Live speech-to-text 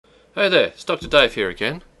Hey there, it's Dr. Dave here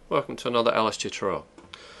again. Welcome to another Alice tutorial.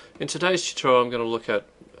 In today's tutorial I'm going to look at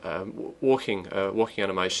walking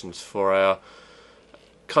animations for our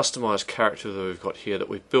customized character that we've got here that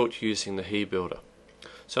we've built using the He Builder.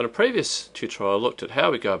 So in a previous tutorial I looked at how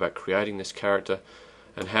we go about creating this character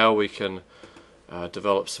and how we can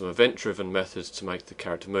develop some event-driven methods to make the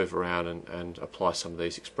character move around and apply some of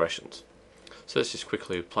these expressions. So let's just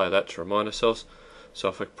quickly play that to remind ourselves. So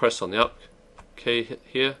if I press on the up key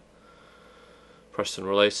here, press and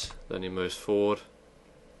release, then he moves forward.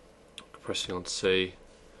 Pressing on C,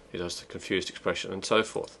 he does the confused expression and so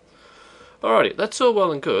forth. Alrighty, that's all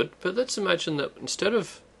well and good, but let's imagine that instead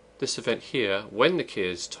of this event here, when the key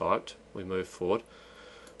is typed, we move forward.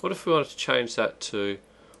 What if we wanted to change that to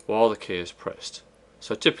while the key is pressed?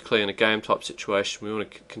 So typically in a game type situation we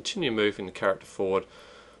want to continue moving the character forward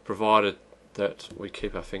provided that we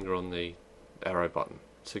keep our finger on the arrow button.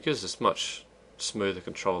 So it gives us much smoother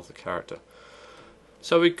control of the character.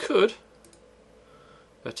 So we could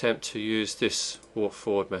attempt to use this walk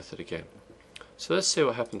forward method again. So let's see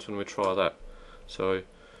what happens when we try that. So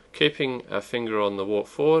keeping our finger on the walk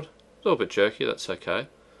forward, a little bit jerky, that's okay.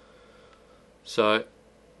 So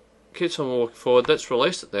keeps on walking forward, let's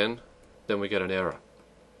release it then we get an error.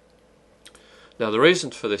 Now the reason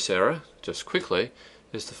for this error, just quickly,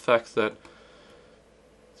 is the fact that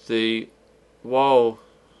the while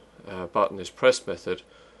button is pressed method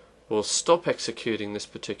will stop executing this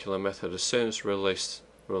particular method as soon as we release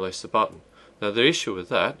the button. Now the issue with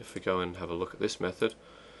that, if we go and have a look at this method,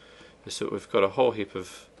 is that we've got a whole heap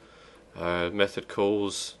of method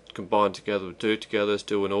calls combined together with do-togethers,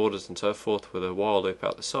 do-and orders and so forth with a while loop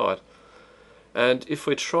out the side. And if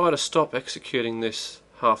we try to stop executing this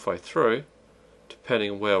halfway through,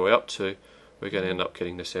 depending on where we're up to, we're going to end up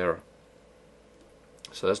getting this error.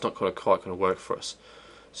 So that's not quite going to work for us.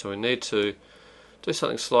 So we need to do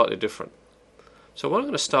something slightly different. So what I'm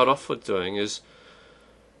going to start off with doing is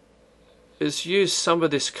use some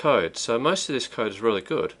of this code. So most of this code is really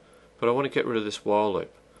good, but I want to get rid of this while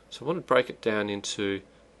loop. So I want to break it down into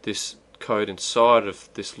this code inside of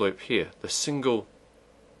this loop here, the single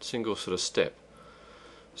sort of step.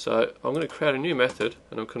 So I'm going to create a new method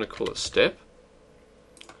and I'm going to call it step.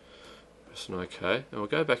 Press an OK, and we'll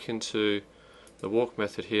go back into the walk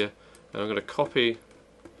method here, and I'm going to copy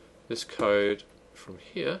this code from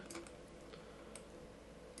here,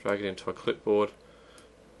 drag it into a clipboard,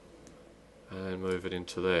 and move it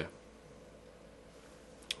into there.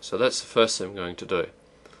 So that's the first thing I'm going to do.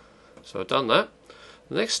 So I've done that.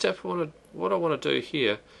 The next step, what I want to do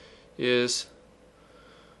here is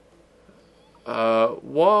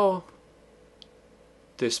while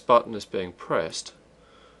this button is being pressed,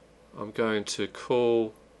 I'm going to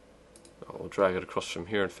call, I'll drag it across from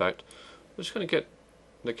here in fact, I'm just going to get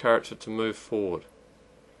the character to move forward.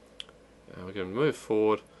 And we're going to move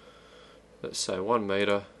forward, let's say 1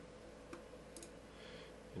 meter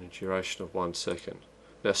in a duration of 1 second.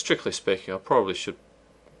 Now strictly speaking I probably should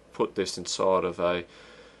put this inside of a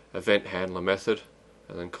event handler method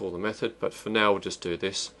and then call the method, but for now we'll just do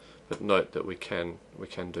this, but note that we can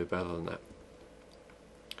do better than that.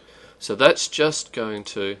 So that's just going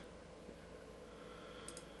to,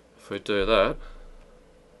 if we do that,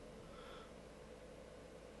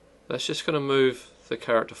 that's just going to move the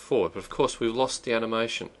character forward, but of course we've lost the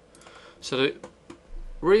animation. So to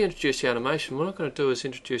reintroduce the animation, what I'm going to do is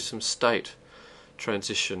introduce some state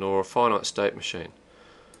transition or a finite state machine.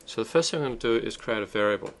 So the first thing I'm going to do is create a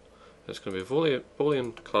variable. It's going to be a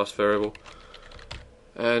Boolean class variable,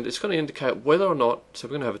 and it's going to indicate whether or not, so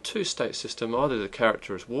we're going to have a two-state system, either the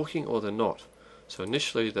character is walking or they're not. So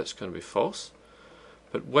initially that's going to be false,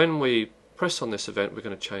 but when we press on this event we're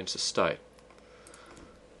going to change the state.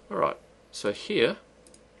 Alright, so here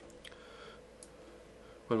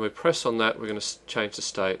when we press on that we're going to change the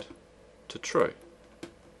state to true,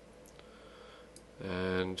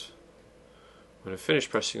 and when we finish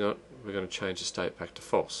pressing on it we're going to change the state back to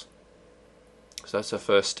false. So that's our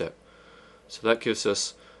first step. So that gives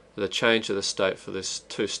us the change of the state for this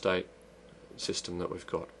two-state system that we've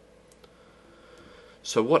got.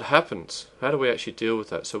 So what happens? How do we actually deal with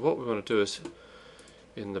that? So what we want to do is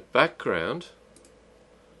in the background,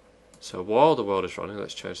 so while the world is running,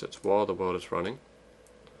 let's change that to while the world is running,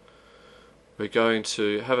 we're going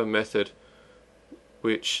to have a method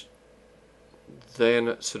which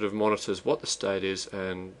then sort of monitors what the state is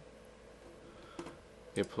and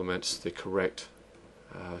implements the correct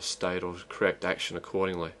state or correct action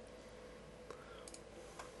accordingly.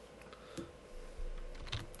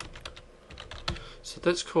 So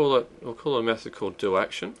let's call it, we'll call it a method called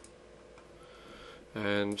doAction,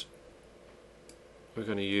 and we're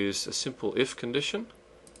going to use a simple if condition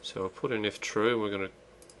So I'll put in if true, and we're going to.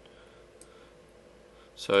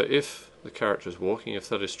 So if the character is walking, if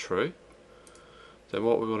that is true, then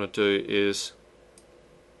what we want to do is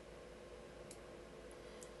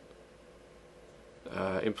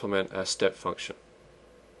implement our step function.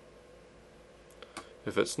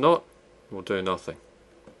 If it's not, we'll do nothing.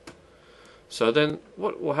 So then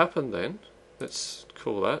what will happen then, let's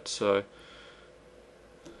call that, so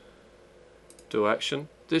do action.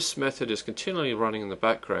 This method is continually running in the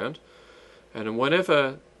background, and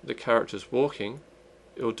whenever the character is walking,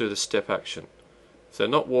 it will do the step action. If they're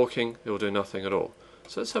not walking, it will do nothing at all.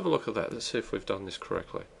 So let's have a look at that. Let's see if we've done this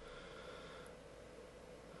correctly.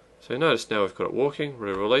 So you notice now we've got it walking,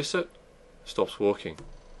 re-release it, stops walking.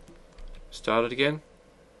 Start it again,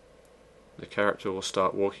 the character will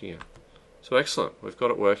start walking again. So excellent, we've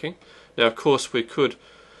got it working. Now of course we could,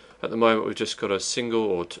 at the moment we've just got a single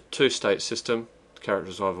or two state system, the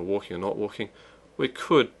character is either walking or not walking. We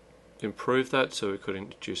could improve that, so we could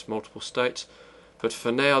introduce multiple states, but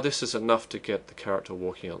for now this is enough to get the character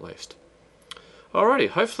walking at least. Alrighty,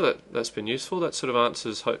 hopefully that's been useful. That sort of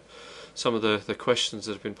answers some of the questions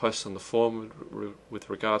that have been posted on the forum with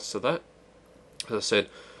regards to that. As I said,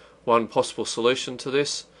 one possible solution to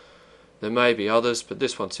this. There may be others, but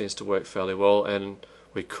this one seems to work fairly well, and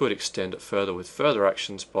we could extend it further with further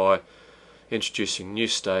actions by introducing new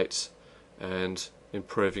states and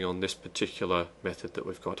improving on this particular method that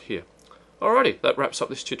we've got here. Alrighty, that wraps up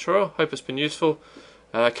this tutorial. Hope it's been useful.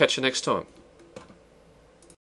 Catch you next time.